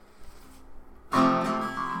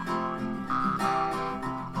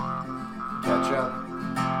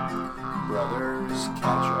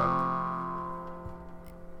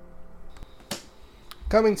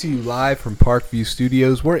Coming to you live from Parkview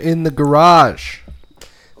Studios. We're in the garage.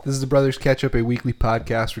 This is the Brothers Catch Up, a weekly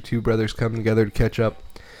podcast where two brothers come together to catch up.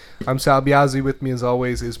 I'm Sal Biazzi. With me, as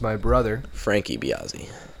always, is my brother, Frankie Biazzi.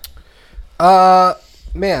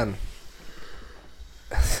 Man.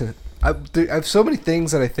 I have so many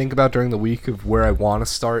things that I think about during the week of where I want to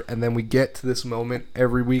start, and then we get to this moment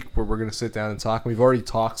every week where we're going to sit down and talk. We've already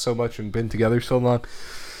talked so much and been together so long.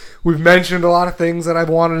 We've mentioned a lot of things that I've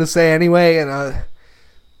wanted to say anyway,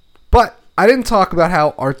 but I didn't talk about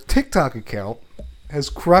how our TikTok account has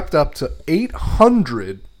crept up to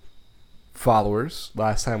 800 followers.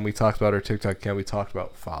 Last time we talked about our TikTok account, we talked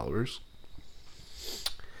about followers.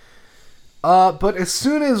 But as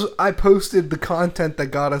soon as I posted the content that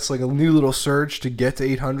got us like a new little surge to get to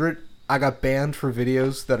 800, I got banned for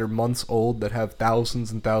videos that are months old that have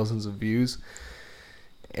thousands and thousands of views.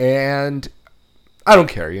 And I don't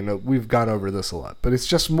care, we've gone over this a lot, but it's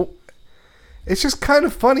just kind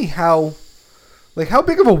of funny how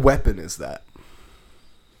big of a weapon is that?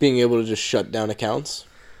 Being able to just shut down accounts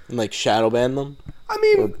and shadow ban them? I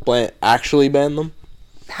mean, or actually ban them?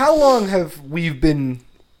 How long have we been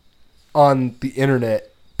on the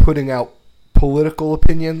internet putting out political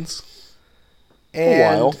opinions? And a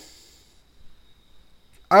while.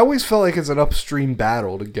 I always felt like it's an upstream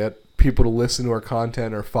battle to get people to listen to our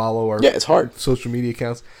content or follow our it's hard. social media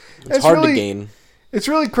accounts. It's hard to gain. It's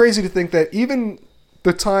really crazy to think that even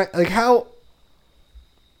the time, how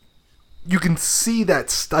you can see that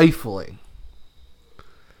stifling.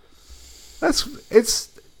 It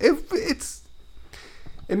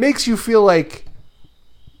makes you feel like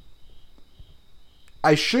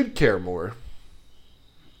I should care more.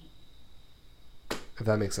 If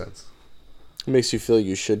that makes sense. It makes you feel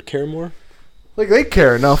you should care more? They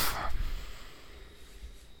care enough.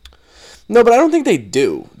 No, but I don't think they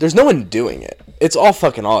do. There's no one doing it. It's all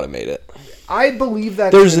fucking automated. I believe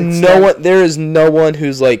that there is no one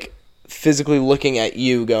who's physically looking at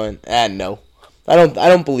you going, no. I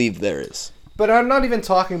don't believe there is. But I'm not even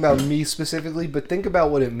talking about me specifically, but think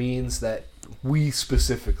about what it means that we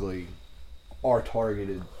specifically are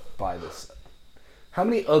targeted by this. How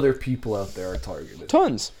many other people out there are targeted?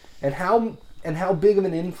 Tons. And how big of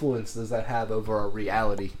an influence does that have over our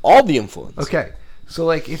reality? All the influence. Okay. So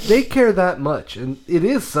if they care that much, and it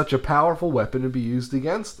is such a powerful weapon to be used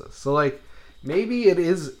against us. So maybe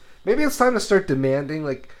it's time to start demanding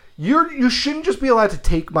you shouldn't just be allowed to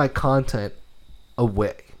take my content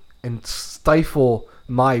away and stifle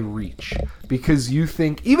my reach because you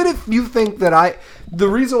think, even if you think that the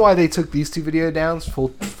reason why they took these two video downs,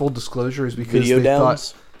 full disclosure, is because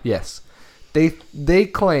they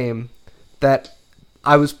claim that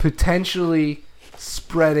I was potentially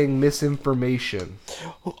spreading misinformation.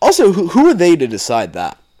 Also, who are they to decide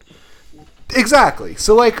that? Exactly.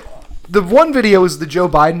 So the one video is the Joe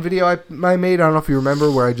Biden video I made. I don't know if you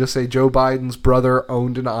remember, where I just say Joe Biden's brother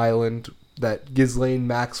owned an island, that Ghislaine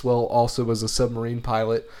Maxwell also was a submarine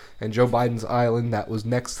pilot, and Joe Biden's island that was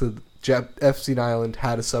next to Epstein Island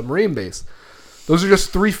had a submarine base. Those are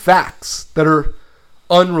just three facts that are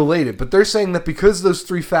unrelated, but they're saying that because those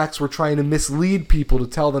three facts were trying to mislead people to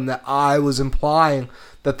tell them that I was implying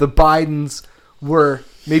that the Bidens were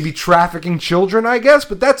maybe trafficking children, I guess,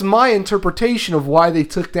 but that's my interpretation of why they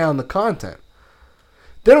took down the content.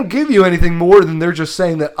 They don't give you anything more than they're just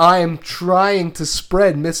saying that I am trying to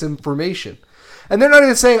spread misinformation. And they're not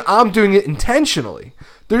even saying I'm doing it intentionally.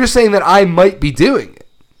 They're just saying that I might be doing it.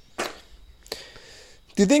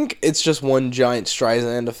 Do you think it's just one giant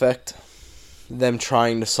Streisand effect? Them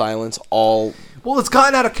trying to silence all... Well, it's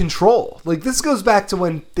gotten out of control. This goes back to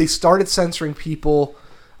when they started censoring people.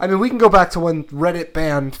 I mean, we can go back to when Reddit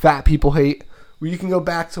banned Fat People Hate. You can go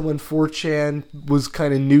back to when 4chan was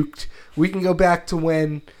kind of nuked. We can go back to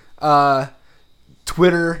when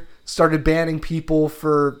Twitter started banning people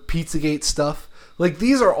for Pizzagate stuff.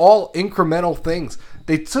 These are all incremental things.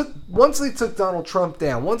 Once they took Donald Trump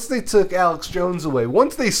down, once they took Alex Jones away,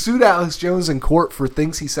 once they sued Alex Jones in court for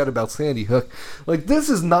things he said about Sandy Hook, this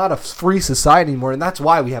is not a free society anymore, and that's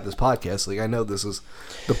why we have this podcast. I know this is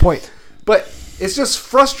the point. But it's just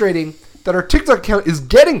frustrating that our TikTok account is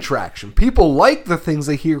getting traction. People like the things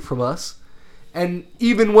they hear from us, and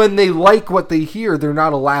even when they like what they hear, they're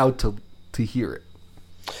not allowed to hear it.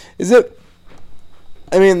 Is it...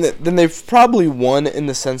 I mean, then they've probably won in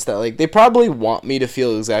the sense that, they probably want me to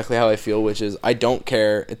feel exactly how I feel, which is, I don't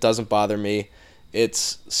care, it doesn't bother me,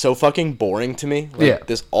 it's so fucking boring to me.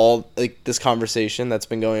 This conversation that's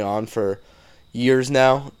been going on for years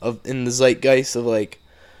now, in the zeitgeist of,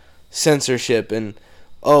 censorship and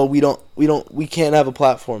oh, we can't have a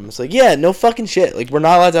platform. It's like, yeah, no fucking shit. Like, we're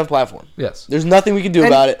not allowed to have a platform. Yes. There's nothing we can do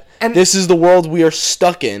about it. And this is the world we are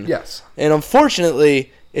stuck in. Yes. And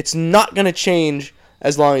unfortunately, it's not going to change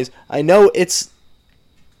as long as I know it's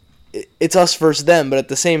us versus them, but at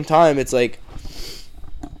the same time, it's like,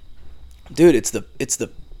 dude,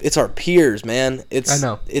 it's our peers, man. I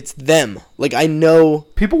know. It's them. Like, I know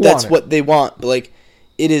People that's want it. what they want, but like,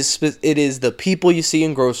 it is the people you see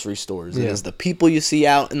in grocery stores. Yeah. It is the people you see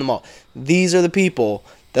out in the mall. These are the people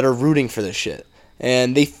that are rooting for this shit.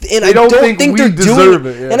 And I don't think we they're deserve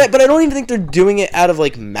doing it. Yeah. but I don't even think they're doing it out of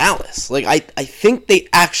like malice. Like, I think they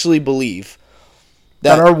actually believe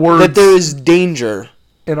that our words that there is danger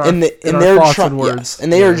in our thoughts and words. Yes,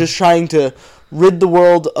 and they are just trying to rid the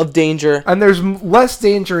world of danger. And there's less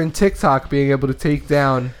danger in TikTok being able to take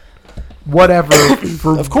down whatever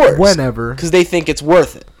for Of course, whenever, because they think it's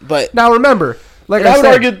worth it. But now remember, like I I would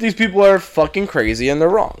said, argue that these people are fucking crazy and they're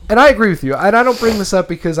wrong. and I agree with you. And I don't bring this up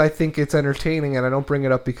because I think it's entertaining, and I don't bring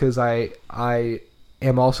it up because I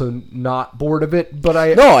am also not bored of it. But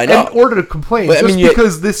I know. in order to complain, But, I just mean,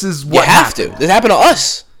 because this is You what have happened. to. This happened to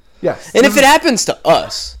us. Yes. And if it happens to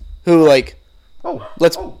us, who like,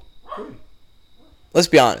 let's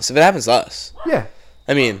be honest. If it happens to us, yeah,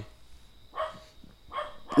 I mean,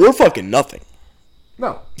 we're fucking nothing.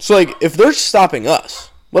 no, So, like, if they're stopping us,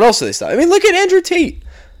 what else do they stop? I mean, look at Andrew Tate.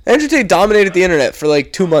 Andrew Tate dominated the internet for,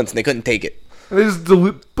 like, 2 months, and they couldn't take it. they just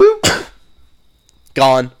dilute. Boop.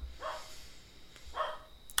 Gone.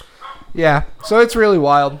 Yeah, so it's really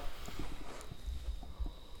wild.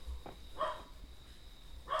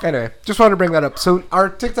 Anyway, just wanted to bring that up. So our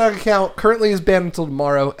TikTok account currently is banned until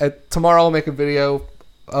tomorrow. Tomorrow I'll make a video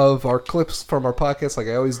of our clips from our podcast like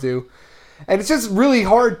I always do. And it's just really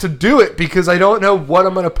hard to do it because I don't know what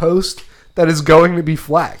I'm going to post that is going to be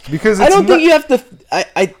flagged. Because it's I don't think you have to...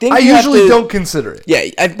 I think I you have usually to, don't consider it. Yeah,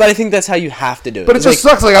 but I think that's how you have to do it. But it It's just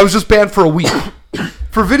sucks. Like I was just banned for a week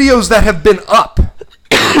for videos that have been up.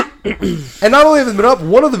 And not only have they been up,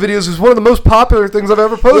 one of the videos is one of the most popular things I've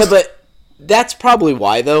ever posted. Yeah, but that's probably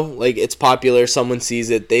why, though. Like, it's popular. Someone sees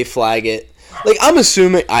it. They flag it. Like, I'm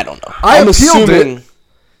assuming... I don't know. I I'm appealed assuming, it.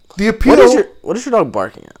 The appeal... What is your dog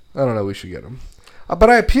barking at? I don't know. We should get him. But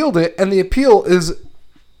I appealed it, and the appeal is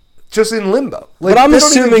just in limbo. Like, But I'm they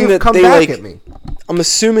don't even assuming that come they, back like... at me. I'm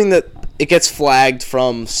assuming that it gets flagged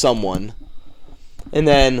from someone, and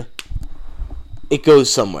then it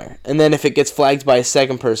goes somewhere. And then if it gets flagged by a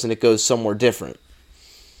second person, it goes somewhere different.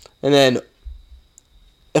 And then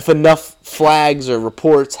if enough flags or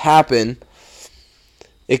reports happen,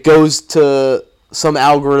 it goes to some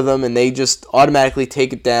algorithm and they just automatically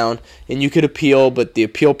take it down, and you could appeal, but the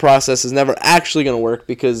appeal process is never actually going to work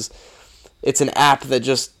because it's an app that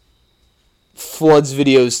just floods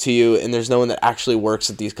videos to you, and there's no one that actually works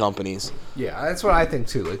at these companies. Yeah, that's what I think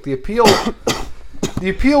too. Like the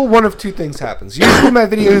appeal, one of two things happens. Usually my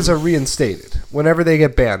videos are reinstated whenever they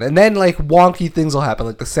get banned, and then like wonky things will happen.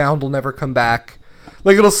 Like the sound will never come back.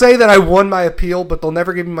 Like it'll say that I won my appeal, but they'll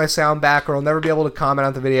never give me my sound back, or I'll never be able to comment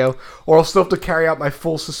on the video, or I'll still have to carry out my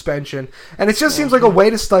full suspension. And it just seems like a way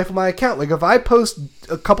to stifle my account. Like if I post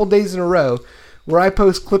a couple days in a row where I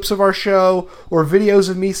post clips of our show, or videos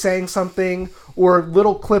of me saying something, or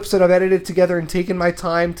little clips that I've edited together and taken my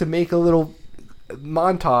time to make a little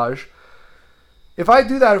montage, if I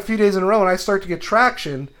do that a few days in a row and I start to get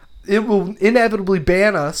traction, it will inevitably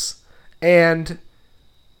ban us and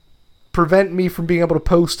prevent me from being able to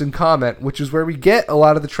post and comment, which is where we get a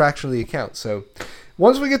lot of the traction of the account. So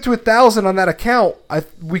once we get to 1,000 on that account,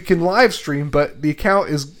 we can live stream, but the account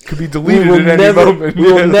could be deleted at any moment.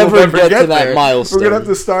 We will never get to that there. milestone. We're gonna have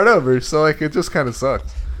to start over. So like it just kind of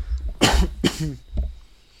sucks.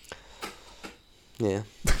 Yeah.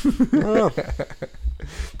 Oh.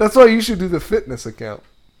 That's why you should do the fitness account,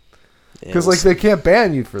 because like they can't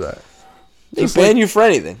ban you for that. They ban you for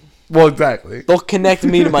anything. Well, exactly. They'll connect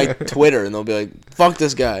me to my Twitter, and they'll be like, fuck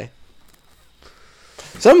this guy.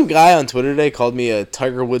 Some guy on Twitter today called me a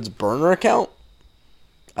Tiger Woods burner account.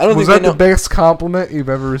 I don't Was think that the best compliment you've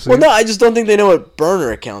ever received? Well, no, I just don't think they know what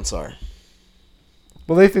burner accounts are.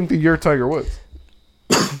 Well, they think that you're Tiger Woods.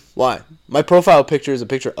 Why? My profile picture is a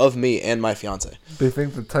picture of me and my fiance. They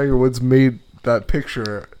think that Tiger Woods made that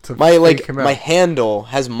picture to My him out. my handle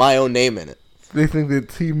has my own name in it. They think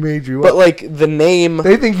that he made you But up. like the name,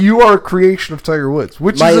 They think you are a creation of Tiger Woods,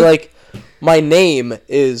 which my is my name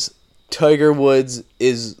is Tiger Woods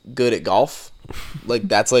is good at golf. Like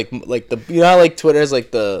that's like the how like Twitter has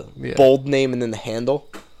like the bold name and then the handle.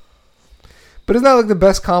 But isn't that like the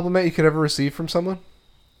best compliment you could ever receive from someone?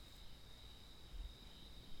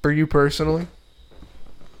 For you personally?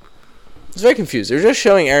 was very confused. They're just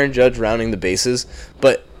showing Aaron Judge rounding the bases,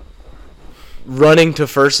 but running to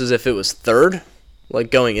first as if it was third,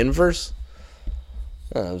 like going in first.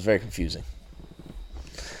 It was very confusing.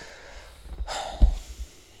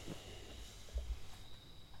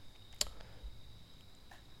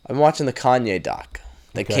 I'm watching the Kanye doc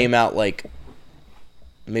that came out like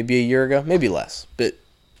maybe a year ago, maybe less, but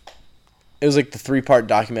it was like the 3-part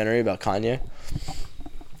documentary about Kanye.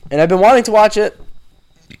 And I've been wanting to watch it,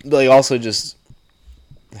 but like also just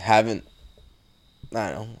haven't.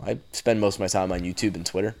 I don't know. I spend most of my time on YouTube and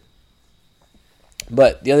Twitter.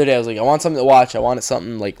 But the other day I was like, I want something to watch. I wanted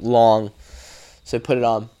something like long. So I put it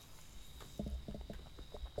on.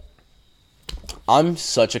 I'm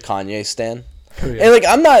such a Kanye stan. Oh, yeah. And like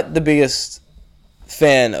I'm not the biggest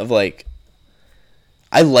fan of like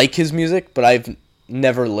I like his music, but I've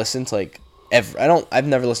never listened to like I've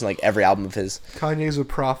never listened to like every album of his. Kanye's a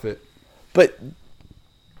prophet. But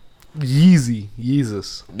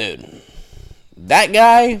Yeezus. Dude. That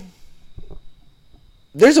guy,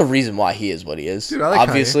 there's a reason why he is what he is. Dude, I like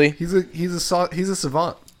obviously. Kanye. He's a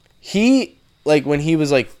savant. He like when he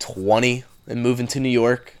was like 20 and moving to New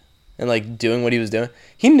York and like doing what he was doing,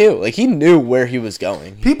 he knew where he was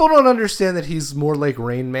going. People don't understand that he's more like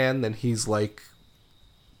Rain Man than he's like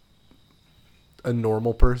a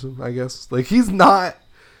normal person, I guess. Like he's not.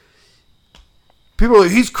 People are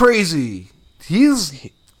like, he's crazy. He's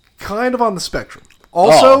kind of on the spectrum.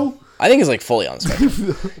 Also, I think he's like fully on the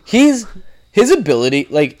spectrum. His ability,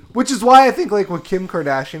 like, which is why I think like what Kim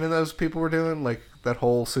Kardashian and those people were doing, like that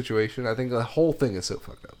whole situation. I think the whole thing is so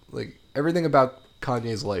fucked up. Like everything about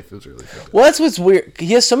Kanye's life is really fucked up. Well, that's what's weird.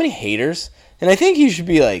 He has so many haters, and I think he should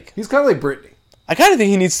be like. He's kind of like Britney. I kind of think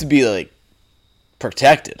he needs to be like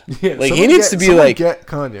protected. Yeah, like he needs to be like get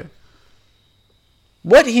Kanye.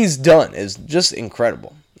 What he's done is just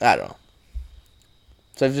incredible. I don't know.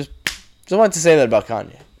 So I've just wanted to say that about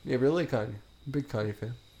Kanye. Yeah, really, Kanye. Big Kanye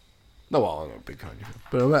fan. No, well, I'm not a big Kanye fan,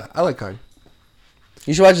 but I like Kanye.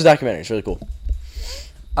 You should watch his documentary. It's really cool.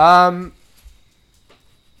 I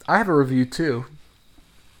have a review too.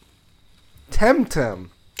 Temtem.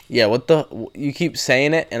 Yeah, you keep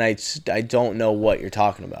saying it, and I don't know what you're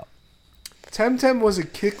talking about. Temtem was a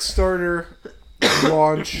Kickstarter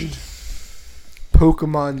launched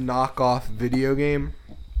Pokemon knockoff video game.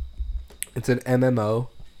 It's an MMO.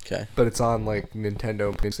 Okay. But it's on like Nintendo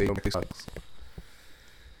and PlayStation.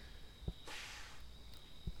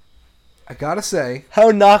 I gotta say,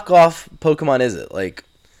 how knockoff Pokemon is it? Like,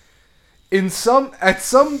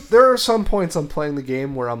 there are some points I'm playing the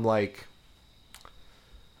game where I'm like,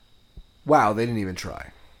 wow, they didn't even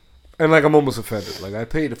try. And like I'm almost offended. Like I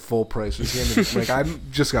paid a full price for this game, and like I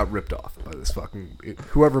just got ripped off by this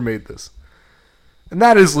whoever made this. And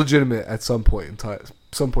that is legitimate at some point in time.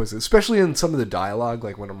 Some points, especially in some of the dialogue,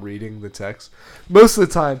 like when I'm reading the text. Most of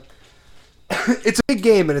the time, it's a big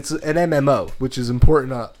game and it's an MMO, which is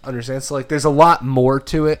important to understand. So like, there's a lot more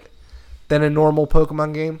to it than a normal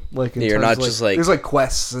Pokemon game. Like you're not just like there's like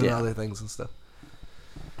quests and other things and stuff.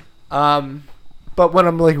 But when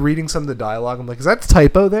I'm like reading some of the dialogue, I'm like, is that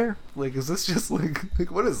typo there? Like, is this just like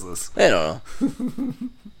what is this? I don't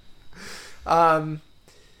know.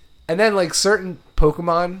 And then like certain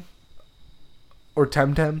Pokemon or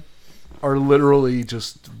Temtem are literally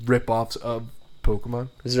just rip-offs of Pokemon.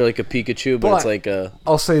 Is there like a Pikachu, but it's like a...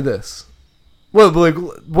 I'll say this. Well, like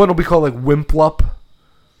one will be called like Wimplup,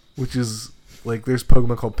 which is like there's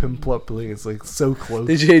Pokemon called Pimplop, but like, it's like so close.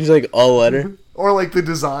 They change like a letter? Or like the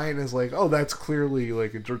design is like, oh, that's clearly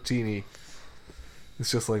like a Dratini.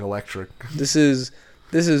 It's just like electric. This is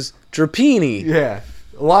Drapini. Yeah,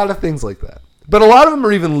 a lot of things like that. But a lot of them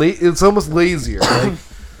are even it's almost lazier. Like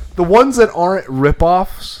the ones that aren't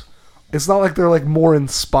rip-offs, it's not like they're like more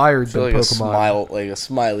inspired than like Pokemon. Like a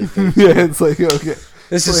smiley thing. Yeah, it's like okay.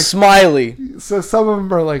 This is like, Smiley. So some of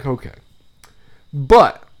them are like okay.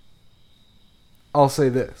 But I'll say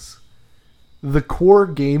this. The core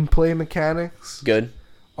gameplay mechanics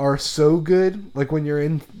are so good. Like when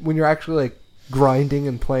you're actually like grinding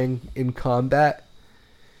and playing in combat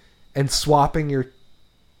and swapping your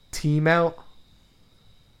team out,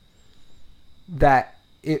 that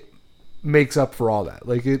it makes up for all that.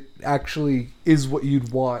 Like it actually is what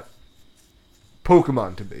you'd want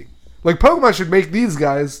Pokemon to be. Like Pokemon should make these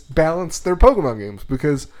guys balance their Pokemon games,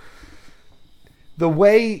 because the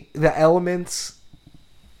way the elements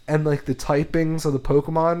and like the typings of the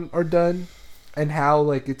Pokemon are done, and how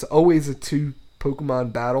like it's always a 2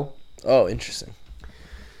 Pokemon battle. Oh, interesting.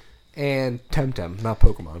 And Temtem, not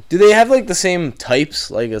Pokemon. Do they have like the same types,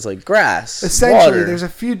 like as like grass? Essentially, water? There's a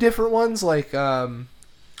few different ones. Like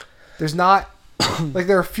there's not like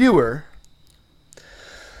there are fewer.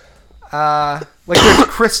 Like there's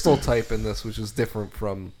crystal type in this, which is different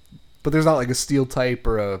from, but there's not like a steel type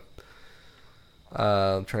or a.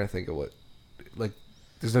 I'm trying to think of what, like,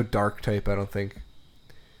 there's no dark type, I don't think.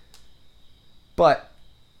 But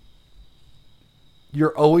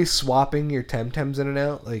you're always swapping your Temtems in and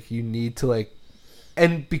out. Like you need to like,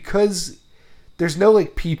 and because there's no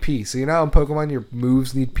like PP, so you know how in Pokemon your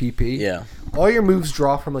moves need PP. Yeah. All your moves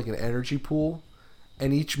draw from like an energy pool,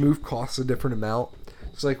 and each move costs a different amount.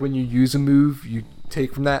 So like when you use a move, you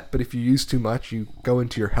take from that, but if you use too much, you go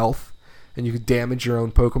into your health, and you could damage your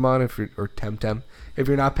own Pokemon or Temtem if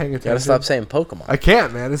you're not paying attention. You gotta stop saying Pokemon. I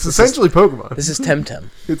can't, man. It's essentially Pokemon. This is Temtem.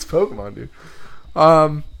 It's Pokemon, dude.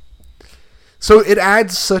 So it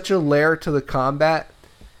adds such a layer to the combat,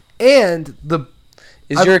 and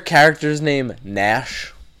Is your character's name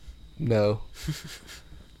Nash? No.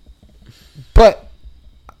 But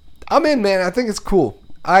I'm in, man. I think it's cool.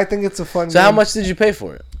 I think it's a fun game. So how much did you pay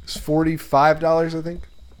for it? It's $45, I think.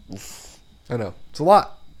 I know. It's a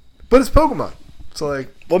lot. But it's Pokemon. So,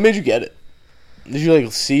 like... What made you get it? Did you,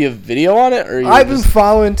 like, see a video on it? Or I've been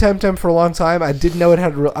following Temtem for a long time. I didn't know it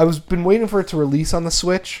had... I was been waiting for it to release on the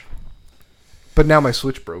Switch. But now my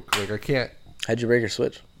Switch broke. Like, I can't... How'd you break your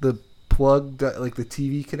Switch? The plug... Like, the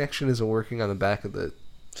TV connection isn't working on the back of the...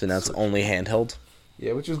 So now it's only handheld?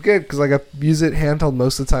 Yeah, which is good, because, like, I use it handheld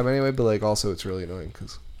most of the time anyway, but, like, also it's really annoying,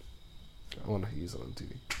 because I want to use it on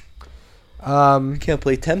TV. You can't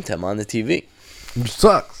play Temtem on the TV. Which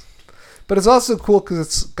sucks. But it's also cool because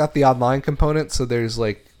it's got the online component, so there's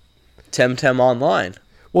like... Temtem Online.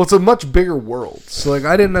 Well, it's a much bigger world. So, like,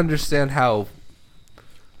 I didn't understand how,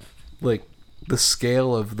 like, the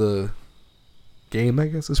scale of the game, I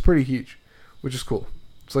guess, is pretty huge, which is cool.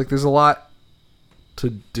 It's like there's a lot to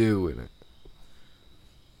do in it.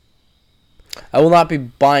 I will not be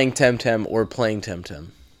buying Temtem or playing Temtem.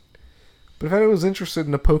 But if anyone's interested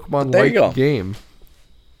in a Pokemon-like game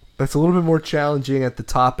that's a little bit more challenging at the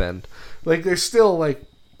top end, like, there's still, like,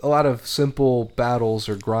 a lot of simple battles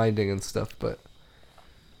or grinding and stuff, but...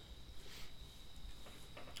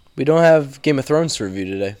 We don't have Game of Thrones to review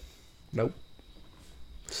today. Nope.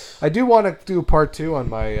 I do want to do a part 2 on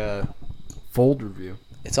my Fold review.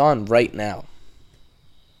 It's on right now.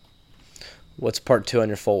 What's part 2 on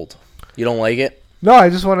your Fold? You don't like it? No, I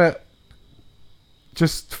just want to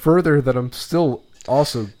just further that I'm still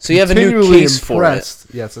also so you have a new case impressed.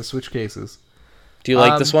 For it. Yes, I switched cases. Do you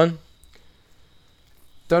like this one?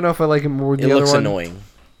 Don't know if I like it more than the other one. It looks annoying.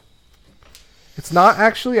 It's not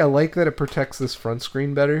actually. I like that it protects this front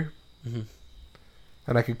screen better. Mm-hmm.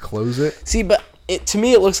 And I could close it. See, but to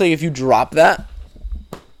me it looks like if you drop that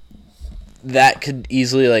could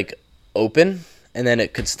easily, like, open, and then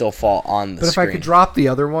it could still fall on the screen. But if I could drop the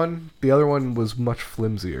other one was much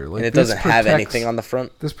flimsier. Like, and it doesn't have anything on the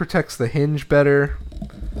front? This protects the hinge better.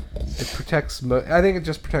 It protects... I think it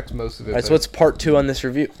just protects most of it. Alright, so what's part 2 on this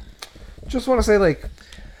review? Just want to say, like,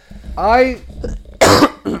 I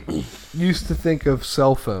used to think of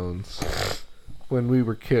cell phones when we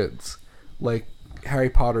were kids, like Harry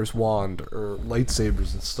Potter's wand or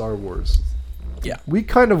lightsabers in Star Wars. Yeah. We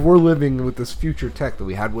kind of were living with this future tech that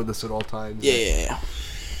we had with us at all times. Yeah.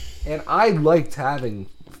 And I liked having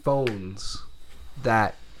phones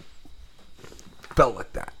that felt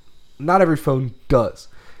like that. Not every phone does.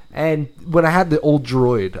 And when I had the old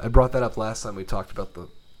Droid, I brought that up last time we talked about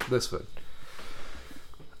this phone.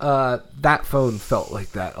 That phone felt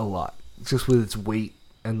like that a lot, just with its weight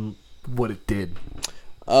and what it did.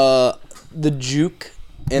 The Juke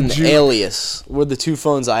and the Alias were the two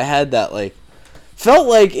phones I had that, like, felt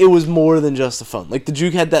like it was more than just a phone. Like, the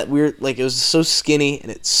Juke had that weird, like, it was so skinny and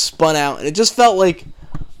it spun out, and it just felt like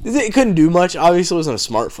it couldn't do much. Obviously, it wasn't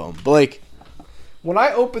a smartphone, but, like, when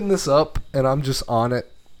I open this up and I'm just on it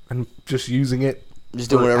and just using it,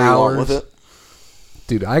 just doing whatever you want with it,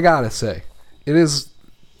 dude, I gotta say, it is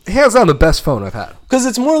hands down the best phone I've had. Because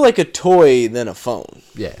it's more like a toy than a phone.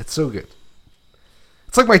 Yeah, it's so good.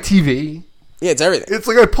 It's like my TV. Yeah, it's everything. It's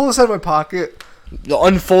like I pull this out of my pocket. You'll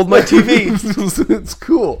unfold my TV. It's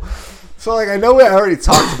cool. So, like, I know I already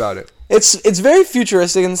talked about it. It's very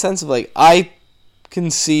futuristic in the sense of, like, I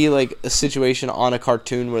can see, like, a situation on a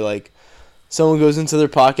cartoon where, like, someone goes into their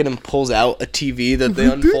pocket and pulls out a TV that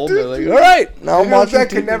they unfold. They're like, all right, now I'm watching that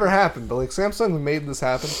TV. could never happen, but, like, Samsung made this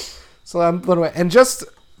happen. So I'm blown away. And just,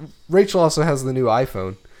 Rachel also has the new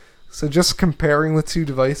iPhone. So just comparing the two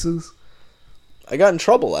devices. I got in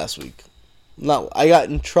trouble last week. I got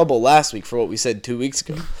in trouble last week for what we said 2 weeks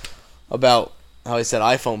ago about how I said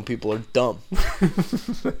iPhone people are dumb.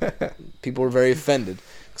 People were very offended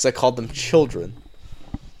because I called them children.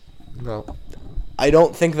 No. I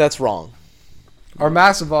don't think that's wrong. Our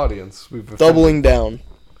massive audience. We've doubling down.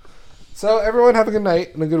 So everyone have a good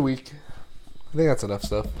night and a good week. I think that's enough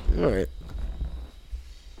stuff. All right.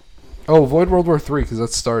 Oh, avoid World War III because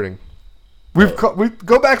that's starting. We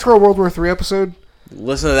go back to our World War III episode.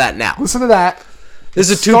 Listen to that now. Listen to that.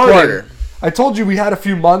 This is a Starting. two-parter. I told you we had a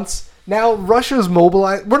few months. Now Russia's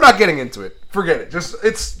mobilized. We're not getting into it. Forget it.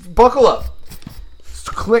 It's buckle up.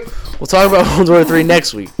 Just click. We'll talk about World War III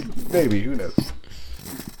next week. Maybe, who knows?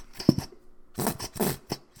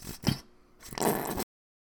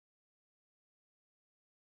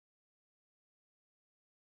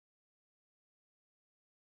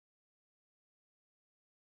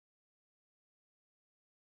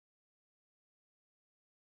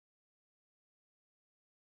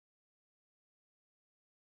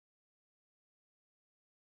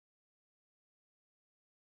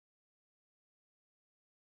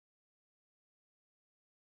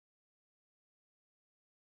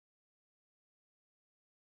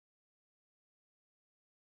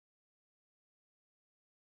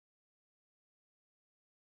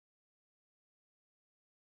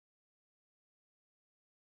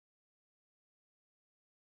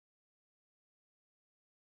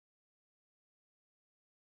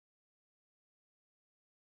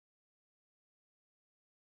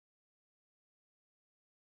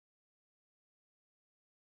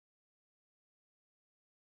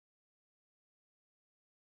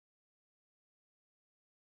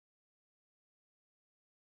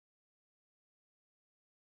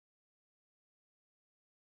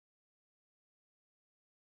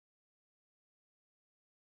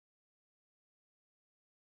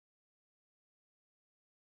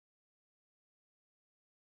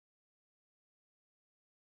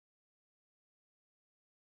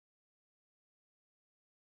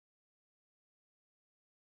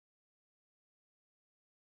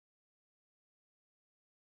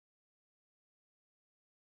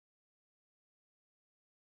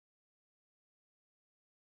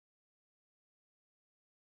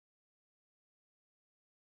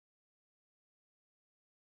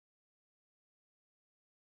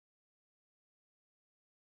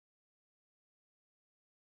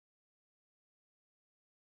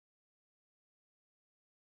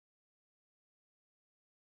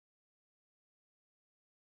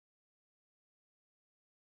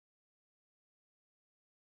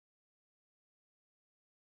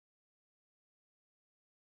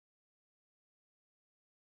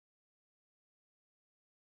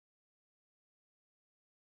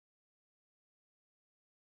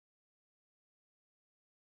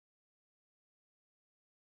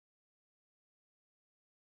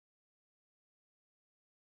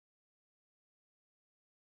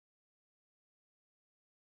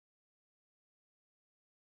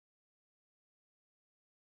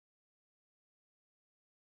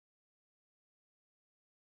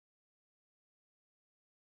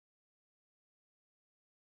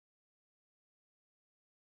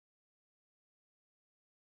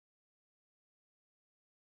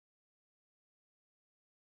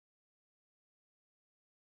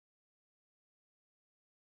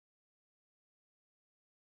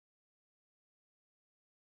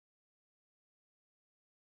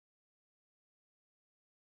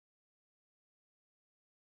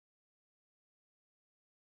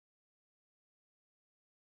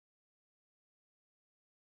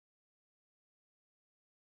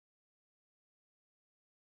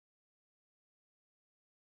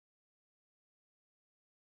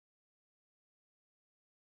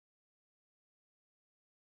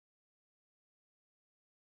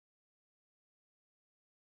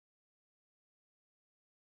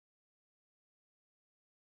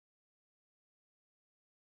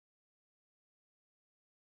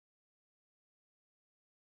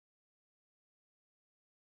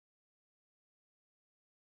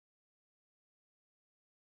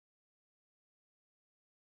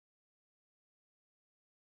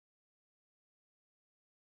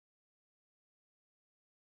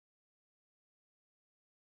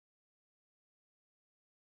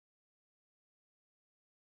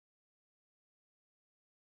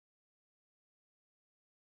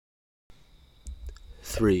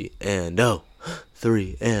 Three and oh,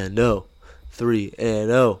 3-0,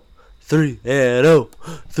 3-0, 3-0,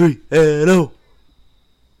 3-0.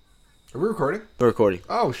 Are we recording? We're recording.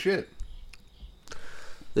 Oh shit,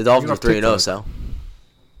 The Dolphins are You're on 3-0, TikTok. Sal.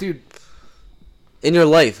 dude. In your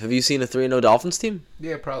life, have you seen a 3-0 Dolphins team?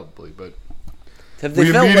 Yeah, probably, but Have they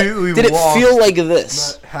We felt immediately did it lost. feel like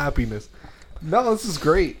this? not happiness. No, this is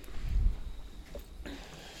great.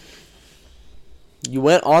 You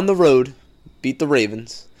went on the road, beat the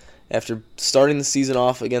Ravens, after starting the season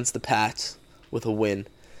off against the Pats with a win.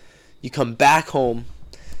 You come back home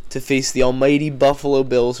to face the almighty Buffalo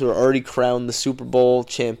Bills, who are already crowned the Super Bowl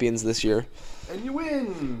champions this year. And you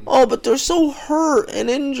win. Oh, but they're so hurt and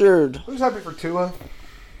injured. I was happy for Tua.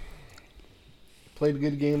 Played a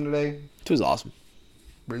good game today. Tua's awesome.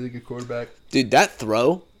 Really good quarterback. Dude, that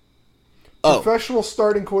throw. Oh. Professional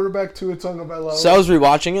starting quarterback Tua Tagovailoa. So I was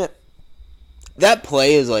rewatching it. That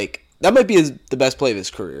play is like, that might be the best play of his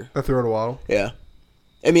career. A throw to Waddle. Yeah.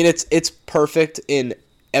 I mean, it's perfect in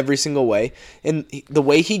every single way. And the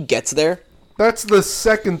way he gets there. That's the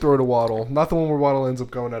second throw to Waddle, not the one where Waddle ends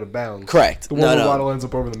up going out of bounds. Correct. The one where Waddle ends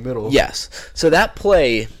up over the middle. Yes. So that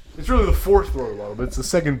play. It's really the fourth throw to Waddle, but it's the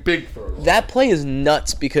second big throw to Waddle. That play is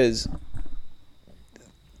nuts because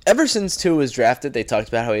ever since Tua was drafted, they talked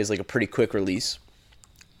about how he has like a pretty quick release.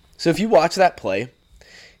 So if you watch that play,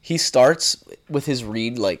 he starts with his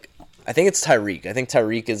read like, I think it's Tyreek. I think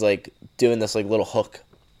Tyreek is like doing this like little hook.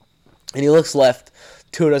 And he looks left.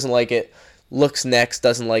 Tua doesn't like it. Looks next,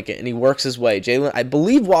 doesn't like it, and he works his way. Jalen, I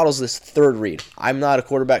believe Waddle's this third read. I'm not a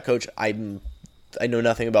quarterback coach. I know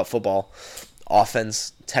nothing about football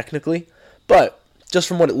offense technically, but just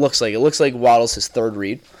from what it looks like Waddle's his third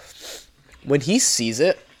read. When he sees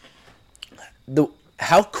it,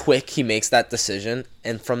 how quick he makes that decision,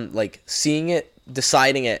 and from like seeing it,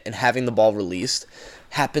 deciding it, and having the ball released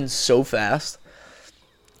happens so fast,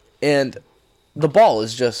 and the ball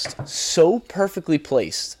is just so perfectly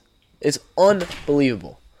placed. It's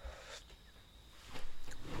unbelievable.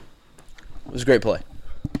 It was a great play.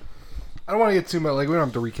 I don't want to get too much, like we don't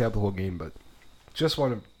have to recap the whole game, but just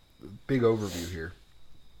want a big overview here.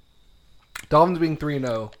 Dolphins being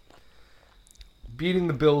 3-0, beating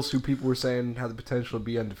the Bills, who people were saying had the potential to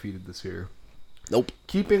be undefeated this year. Nope.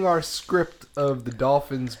 Keeping our script of the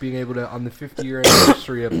Dolphins being able to, on the 50-year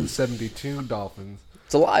anniversary of the 72 Dolphins,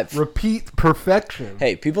 it's alive. repeat perfection.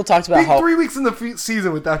 Hey, people talked about Being how 3 weeks in the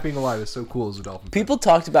season with that being alive is so cool as a Dolphin fan. people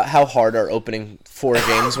talked about how hard our opening 4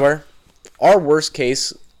 games were. Our worst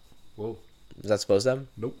case. Whoa. Is that supposed to happen?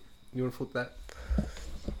 Nope. You want to flip that?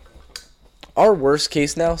 Our worst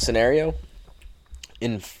case now scenario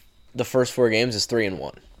in the first 4 games is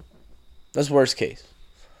 3-1. That's worst case.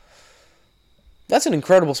 That's an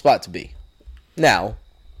incredible spot to be. Now,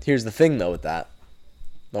 here's the thing though with that.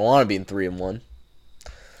 I don't want to be in 3-1.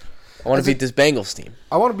 I want to beat this Bengals team.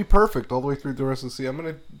 I want to be perfect all the way through the rest of the season. I'm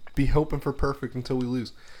going to be hoping for perfect until we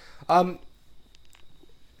lose.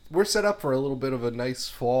 We're set up for a little bit of a nice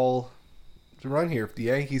fall run here. If the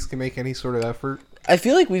Yankees can make any sort of effort. I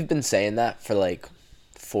feel like we've been saying that for like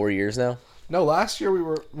 4 years now. No, last year we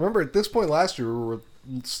were. Remember, at this point last year we were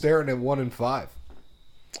staring at 1-5.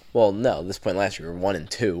 Well, no, at this point last year we were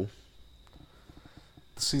 1-2.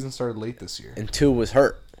 The season started late this year. And 2 was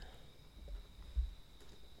hurt.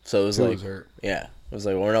 So it was Tua like, was hurt. yeah, it was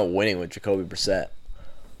like we're not winning with Jacoby Brissett.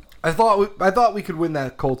 I thought we could win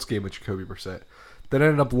that Colts game with Jacoby Brissett. That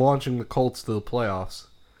ended up launching the Colts to the playoffs,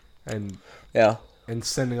 and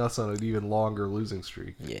sending us on an even longer losing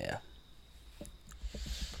streak. Yeah.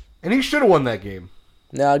 And he should have won that game.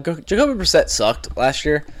 No, Jacoby Brissett sucked last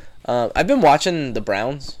year. I've been watching the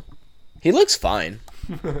Browns. He looks fine.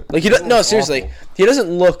 Like he doesn't. No, seriously, awful. he doesn't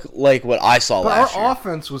look like what I saw But last year. our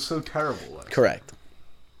offense was so terrible. Correct.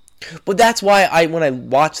 But that's why when I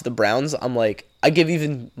watch the Browns, I'm like, I give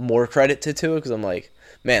even more credit to Tua because I'm like,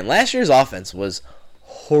 man, last year's offense was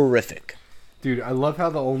horrific. Dude, I love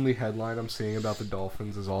how the only headline I'm seeing about the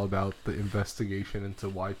Dolphins is all about the investigation into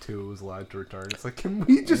why Tua was allowed to return. It's like, can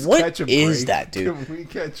we just catch a break? What is that, dude? Can we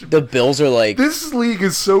catch a The Bills are like... This league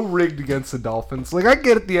is so rigged against the Dolphins. Like, I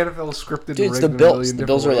get it, the NFL is scripted Dude, and it's rigged the in a Bills. million The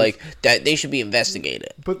Bills are different ways. like, that they should be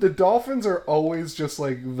investigated. But the Dolphins are always just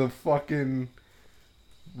like the fucking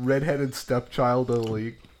redheaded stepchild of the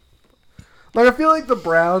league. Like, I feel like the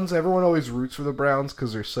Browns, everyone always roots for the Browns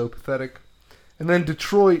because they're so pathetic. And then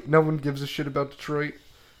Detroit, no one gives a shit about Detroit.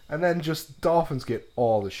 And then just Dolphins get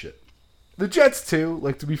all the shit. The Jets, too.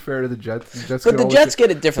 Like, to be fair to the Jets. But the Jets get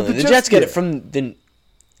it differently. The Jets get it from the...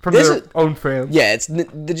 From their own fans. Yeah,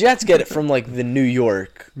 the Jets get it from, like, the New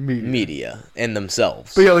York media and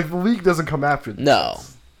themselves. But yeah, like, the league doesn't come after them. No.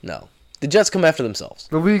 The Jets come after themselves.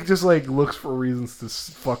 The league just, like, looks for reasons to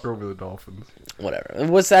fuck over the Dolphins. Whatever.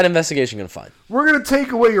 And what's that investigation going to find? We're going to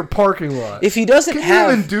take away your parking lot. If he doesn't Can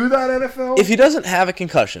have... you even do that, NFL? If he doesn't have a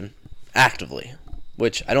concussion, actively,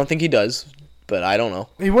 which I don't think he does, but I don't know.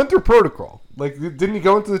 He went through protocol. Like, didn't he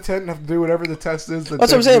go into the tent and have to do whatever the test is? That's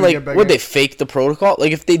what I'm saying. Like, would they fake the protocol?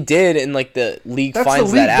 Like, if they did and, like, the league finds that out...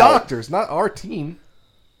 That's the league doctors, not our team.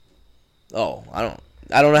 Oh, I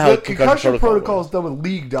don't know how the concussion protocol is done with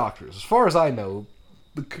league doctors. As far as I know,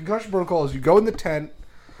 the concussion protocol is you go in the tent,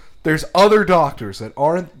 there's other doctors that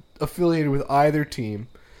aren't affiliated with either team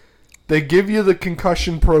They give you the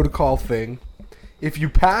concussion protocol thing. If you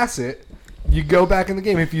pass it, you go back in the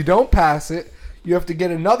game. If you don't pass it, you have to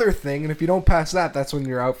get another thing, and if you don't pass that, that's when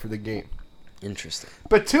you're out for the game. Interesting.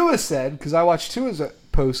 But Tua said, because I watched Tua's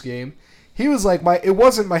post game, he was like, it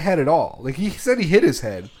wasn't my head at all. Like, he said he hit his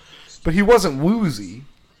head, but he wasn't woozy.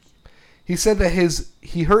 He said that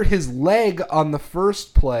he hurt his leg on the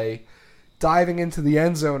first play, diving into the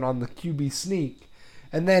end zone on the QB sneak,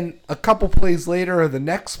 and then a couple plays later, or the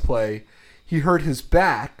next play, he hurt his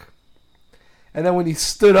back, and then when he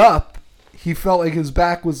stood up, he felt like his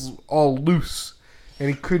back was all loose, and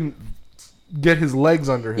he couldn't get his legs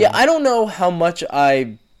under him. Yeah, I don't know how much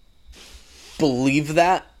I believe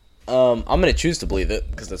that. I'm going to choose to believe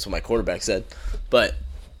it, because that's what my quarterback said, but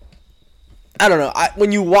I don't know.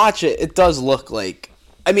 When you watch it, it does look like...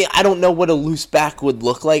 I mean, I don't know what a loose back would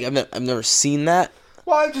look like. I've never seen that.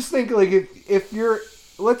 Well, I just think, like, if you're...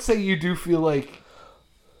 Let's say you do feel like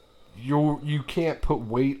you can't put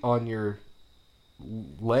weight on your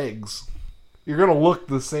legs. You're going to look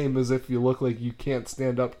the same as if you look like you can't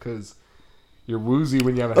stand up because you're woozy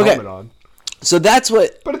when you have a helmet on. So that's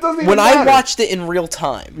what... But it doesn't even when matter. I watched it in real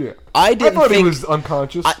time, yeah. I thought he was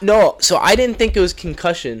unconscious. No, so I didn't think it was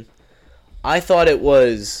concussion. I thought it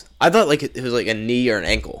was like it was like a knee or an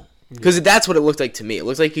ankle. Because that's what it looked like to me. It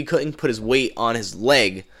looked like he couldn't put his weight on his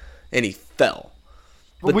leg, and he fell.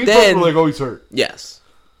 But we then, thought we were like, oh, he's hurt. Yes.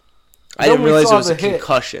 I didn't realize it was a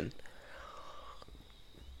concussion.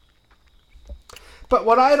 But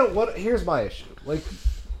here's my issue. Like,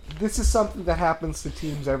 this is something that happens to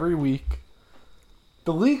teams every week.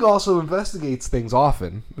 The league also investigates things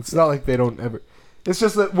often. It's not like they don't ever... It's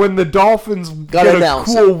just that when the Dolphins get a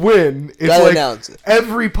cool win, it's like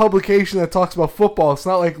every publication that talks about football, it's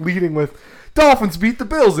not like leading with Dolphins beat the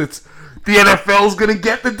Bills. It's the NFL's going to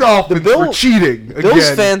get the Dolphins for cheating again.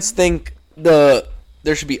 Bills fans think there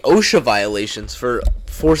should be OSHA violations for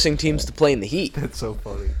forcing teams to play in the heat. That's so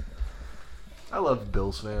funny. I love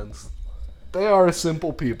Bills fans. They are a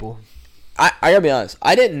simple people. I gotta be honest.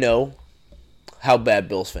 I didn't know how bad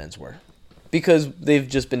Bills fans were. Because they've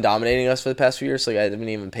just been dominating us for the past few years, so I haven't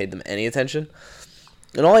even paid them any attention.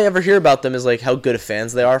 And all I ever hear about them is like how good of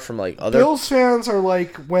fans they are from like other... Bills fans are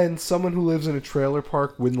like when someone who lives in a trailer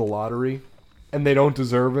park win the lottery, and they don't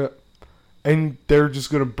deserve it, and they're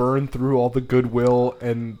just going to burn through all the goodwill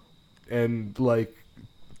and like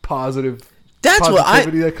positivity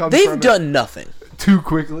that comes they've from done nothing. Too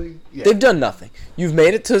quickly? Yeah. They've done nothing. You've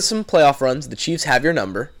made it to some playoff runs. The Chiefs have your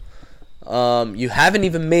number. You haven't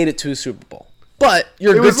even made it to a Super Bowl. But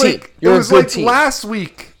you're a good team. You're a good team. Last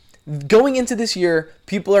week. Going into this year,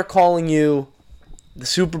 people are calling you the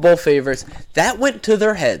Super Bowl favorites. That went to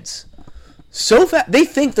their heads so fast. They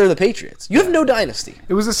think they're the Patriots. You have no dynasty.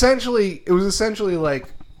 It was essentially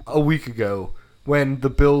like a week ago when the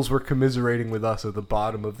Bills were commiserating with us at the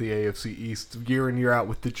bottom of the AFC East year in, year out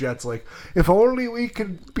with the Jets. Like, if only we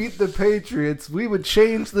could beat the Patriots, we would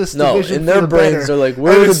change this division in their brains, they're like,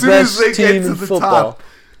 we're the best team in football.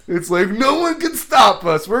 It's like, no one can stop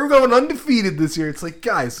us. We're going undefeated this year. It's like,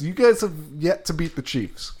 guys, you guys have yet to beat the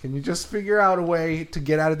Chiefs. Can you just figure out a way to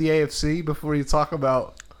get out of the AFC before you talk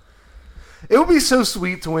about... It would be so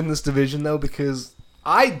sweet to win this division, though, because...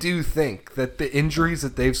 I do think that the injuries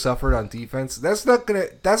that they've suffered on defense, that's not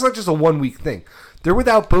just a 1 week thing. They're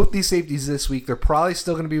without both these safeties this week. They're probably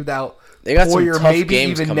still going to be without Poyer, maybe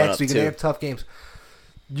even next week. They have tough games.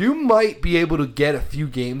 You might be able to get a few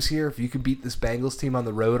games here if you can beat this Bengals team on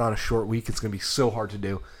the road on a short week. It's going to be so hard to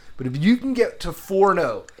do. But if you can get to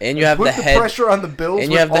 4-0 and you have put the pressure on the Bills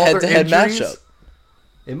and you have the head-to-head matchup,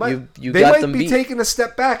 they might be taking a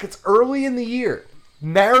step back. It's early in the year.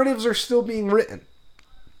 Narratives are still being written.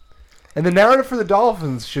 And the narrative for the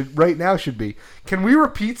Dolphins should be, can we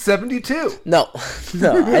repeat 72? No.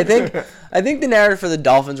 I think the narrative for the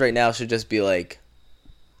Dolphins right now should just be like,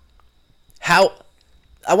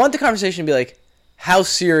 I want the conversation to be like, how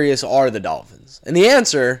serious are the Dolphins? And the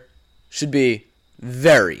answer should be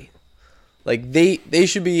very. Like they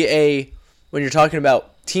should be when you're talking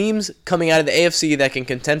about teams coming out of the AFC that can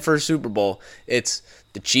contend for a Super Bowl, it's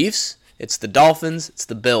the Chiefs, it's the Dolphins, it's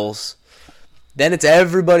the Bills. Then it's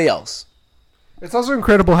everybody else. It's also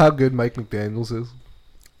incredible how good Mike McDaniels is.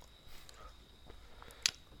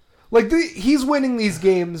 Like, he's winning these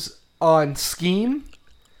games on scheme,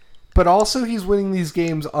 but also he's winning these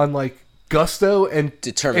games on, like, gusto and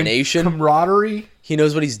determination, and camaraderie. He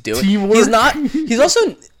knows what he's doing. Teamwork. He's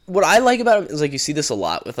also, what I like about him is, like, you see this a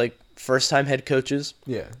lot with, like, first-time head coaches.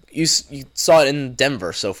 Yeah. You saw it in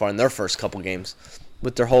Denver so far in their first couple games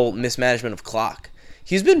with their whole mismanagement of clock.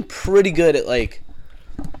 He's been pretty good at, like,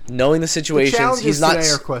 knowing the situations. The challenges today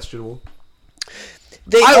are questionable.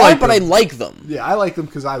 They I are, like but them. I like them. Yeah, I like them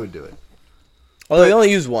because I would do it. Although he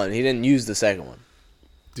only used one. He didn't use the second one.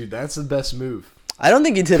 Dude, that's the best move. I don't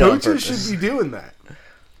think he did it on Coaches purpose. should be doing that.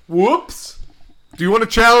 Whoops. Do you want to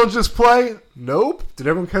challenge this play? Nope. Did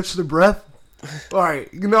everyone catch their breath? All right.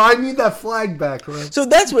 I need that flag back, right? So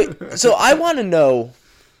that's what. So I want to know.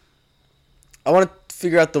 I want to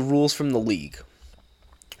figure out the rules from the league.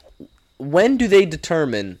 When do they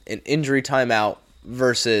determine an injury timeout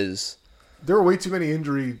versus? There were way too many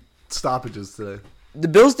injury stoppages today. The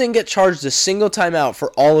Bills didn't get charged a single timeout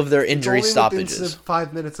for all of their injury It's only stoppages. within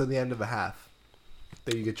 5 minutes at the end of a half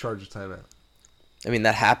that you get charged a timeout. I mean,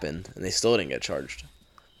 that happened, and they still didn't get charged.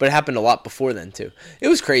 But it happened a lot before then, too. It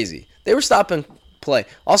was crazy. They were stopping play.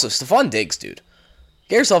 Also, Stephon Diggs, dude.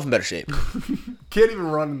 Get yourself in better shape. Can't even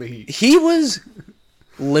run in the heat. He was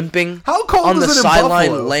limping How cold on the is it in sideline,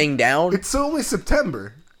 Buffalo? laying down. It's only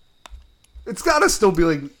September. It's got to still be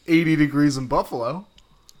like 80 degrees in Buffalo.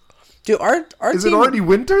 Dude, our Is team, it already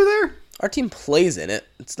winter there? our team plays in it.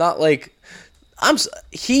 It's not like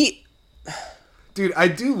Dude, I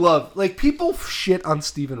do love, like, people shit on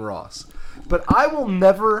Stephen Ross, but I will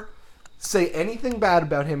never say anything bad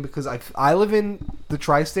about him because I live in the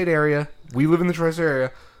tri-state area. We live in the tri-state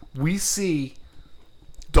area. We see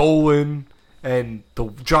Dolan and the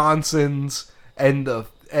Johnsons and the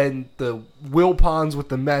Wilpons with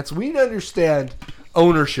the Mets. We understand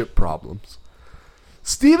ownership problems.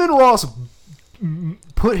 Stephen Ross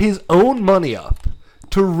put his own money up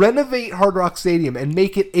to renovate Hard Rock Stadium and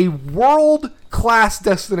make it a world-class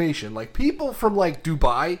destination. Like, people from, like,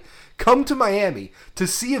 Dubai come to Miami to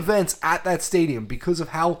see events at that stadium because of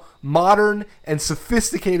how modern and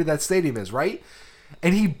sophisticated that stadium is, right?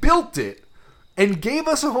 And he built it and gave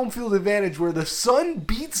us a home field advantage where the sun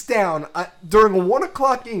beats down during a 1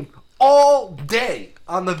 o'clock game all day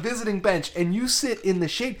on the visiting bench, and you sit in the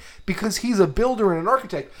shade because he's a builder and an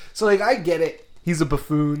architect. So, like, I get it. He's a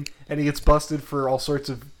buffoon, and he gets busted for all sorts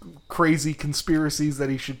of crazy conspiracies that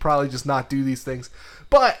he should probably just not do these things.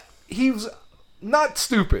 But he's not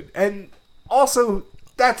stupid, and also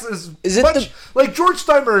that's like George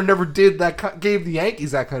Steinbrenner never did that. Gave the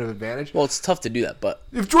Yankees that kind of advantage. well, it's tough to do that, but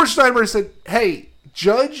If George Steinbrenner said, "Hey,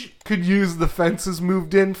 Judge could use the fences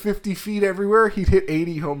moved in 50 feet everywhere," he'd hit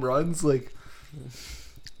 80 home runs. Like,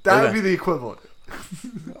 that would be the equivalent.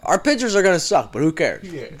 our pitchers are gonna suck. But who cares?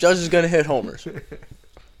 Yeah. Judge is gonna hit homers.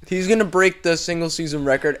 He's gonna break the single season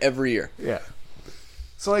record every year. Yeah.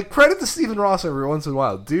 So, like, credit to Stephen Ross every once in a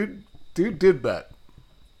while. Dude did that.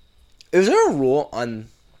 Is there a rule on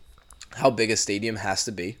how big a stadium has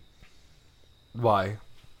to be? Why?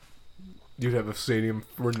 You'd have a stadium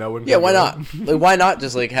where no one. Yeah, can why go. not? Like, why not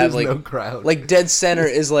just like have There's like no crowd. like dead center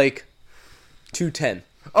is like 210.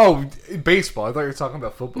 Oh, baseball. I thought you were talking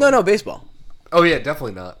about football. No, baseball. Oh yeah,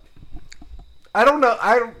 definitely not. I don't know.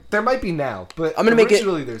 There might be now, but I'm gonna make it-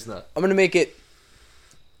 originally there's not. I'm gonna make it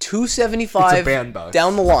 275 It's a bandbox.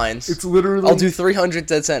 down the lines. It's literally. I'll do 300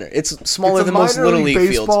 dead center. It's smaller it's a than most minor little league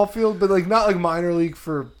baseball fields. field, but like not like minor league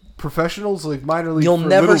for professionals, like minor league. You'll for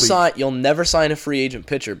never Little League. sign. You'll never sign a free agent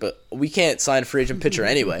pitcher, but we can't sign a free agent pitcher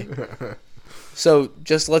anyway. So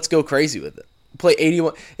just let's go crazy with it. Play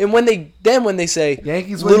 81, and when they say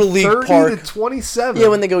Yankees Little win League 30 Park, to 27. yeah,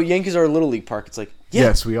 when they go Yankees are a Little League Park, it's like yeah,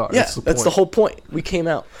 Yes, we are. Yeah, That's the whole point. We came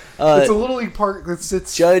out. Uh, it's a Little League park that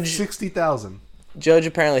sits Judge- 60,000. Judge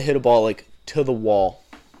apparently hit a ball like to the wall.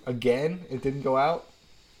 Again, it didn't go out.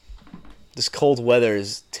 This cold weather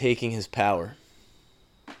is taking his power.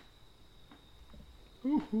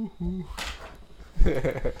 I'm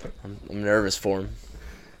nervous for him.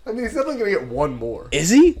 I mean, he's definitely gonna get one more. Is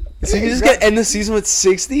he? Is he Yeah, just he's gonna end the season with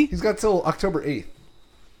 60? He's got till October 8th.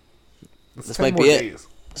 That's This 10 might more be it. days.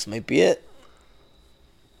 This might be it.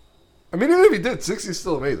 I mean, even if he did, 60 is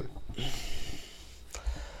still amazing.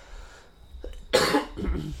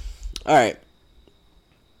 All right.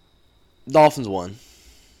 Dolphins won.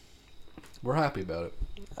 We're happy about it.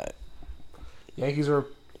 Alright. Yankees are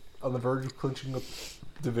on the verge of clinching a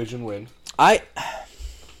division win.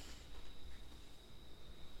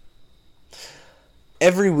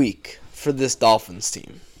 Every week for this Dolphins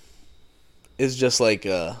team is just like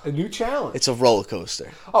A new challenge. it's a roller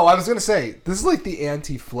coaster. Oh, I was going to say, this is like the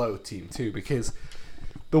anti-flow team, too, because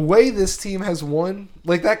the way this team has won,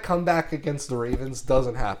 like that comeback against the Ravens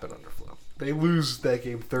doesn't happen under flow. They lose that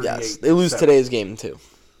game 38. Yes, they lose today's game too.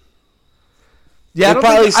 Yeah, They'll I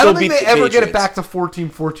probably don't still think beat they the ever get it Patriots. back to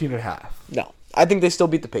 14-14 at half. No, I think they still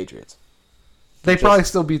beat the Patriots They probably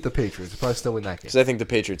still beat the Patriots. They probably still win that game. because I think the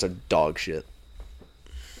Patriots are dog shit.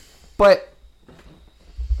 But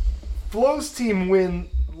Flo's team win.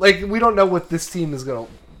 Like, we don't know what this team is going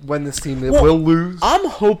to. When this team will lose. I'm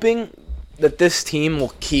hoping that this team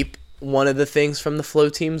will keep one of the things from the flow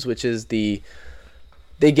teams, which is they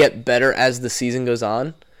get better as the season goes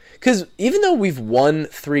on. Because even though we've won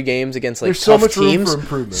 3 games against There's tough so much teams, room for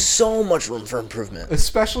improvement. so much room for improvement,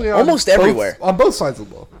 especially on almost everywhere on both sides of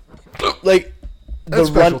the ball. Like the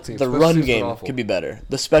special run, teams. the Special run teams game are awful. could be better.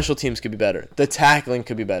 The special teams could be better. The tackling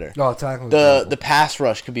could be better. No, tackling. The pass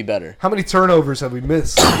rush could be better. How many turnovers have we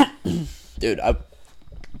missed? Dude,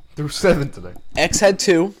 There were 7 today. X had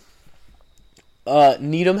 2.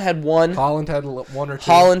 Needham had 1. Holland had 1 or 2.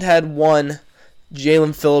 Holland had 1.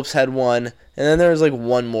 Jalen Phillips had 1. And then there was like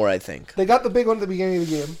 1 more, I think. They got the big one at the beginning of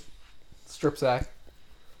the game. Strip sack.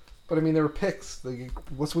 But, I mean, there were picks.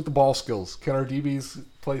 What's with the ball skills? Can our DBs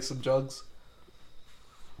play some jugs?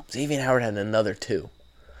 Xavier Howard had another 2.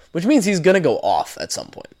 Which means he's going to go off at some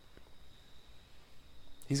point.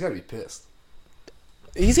 He's got to be pissed.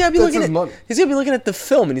 He's got to be That's looking his at money. He's going to be looking at the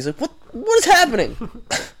film and he's like, "What is happening?"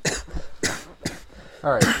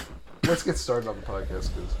 All right. Let's get started on the podcast,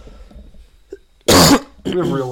 because we have real